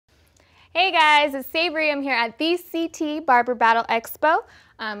Hey guys, it's Savory. I'm here at the CT Barber Expo.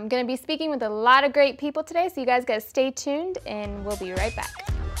 I'm going to be speaking with a lot of great people today, so you guys gotta stay tuned and we'll be right back.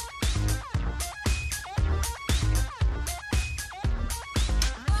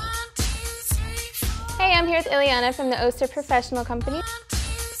 Hey, I'm here with Ileana from the Oster Professional Company.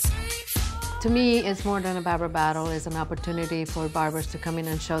 To me, it's more than a barber battle. It's an opportunity for barbers to come in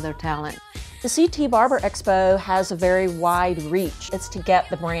and show their talent. The CT Barber Expo has a very wide reach. It's to get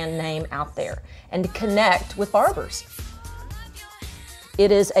the brand name out there and to connect with barbers.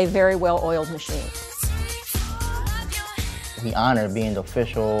 It is a very well-oiled machine. We honor being the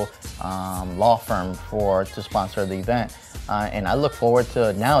official law firm to sponsor the event. And I look forward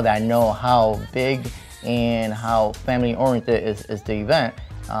to, now that I know how big and how family-oriented is the event,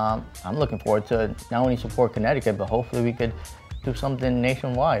 I'm looking forward to not only support Connecticut, but hopefully we could do something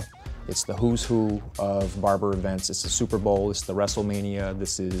nationwide. It's the who's who of barber events. It's the Super Bowl, it's the WrestleMania,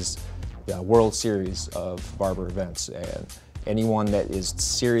 this is the World Series of barber events. And anyone that is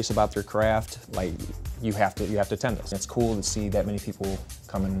serious about their craft, like, you have to attend this. It's cool to see that many people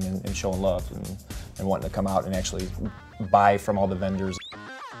coming and showing love and wanting to come out and actually buy from all the vendors.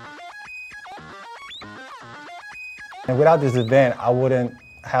 And without this event, I wouldn't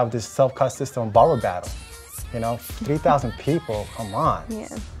have this self-cut system barber battle. You know, 3,000 people, come on. Yeah.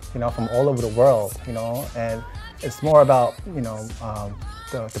 You know, from all over the world, you know, and it's more about, you know,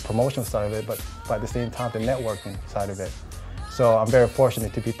 the promotion side of it, but at the same time, the networking side of it. So I'm very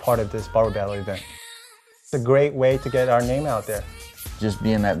fortunate to be part of this barber battle event. It's a great way to get our name out there. Just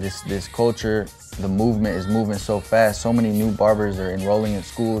being that this culture, the movement is moving so fast. So many new barbers are enrolling in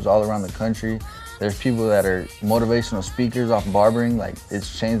schools all around the country. There's people that are motivational speakers off barbering, like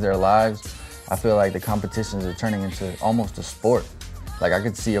it's changed their lives. I feel like the competitions are turning into almost a sport. Like, I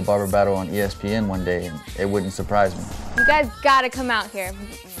could see a barber battle on ESPN one day and it wouldn't surprise me. You guys gotta come out here.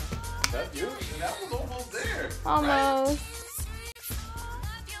 That was almost there. Almost. Right?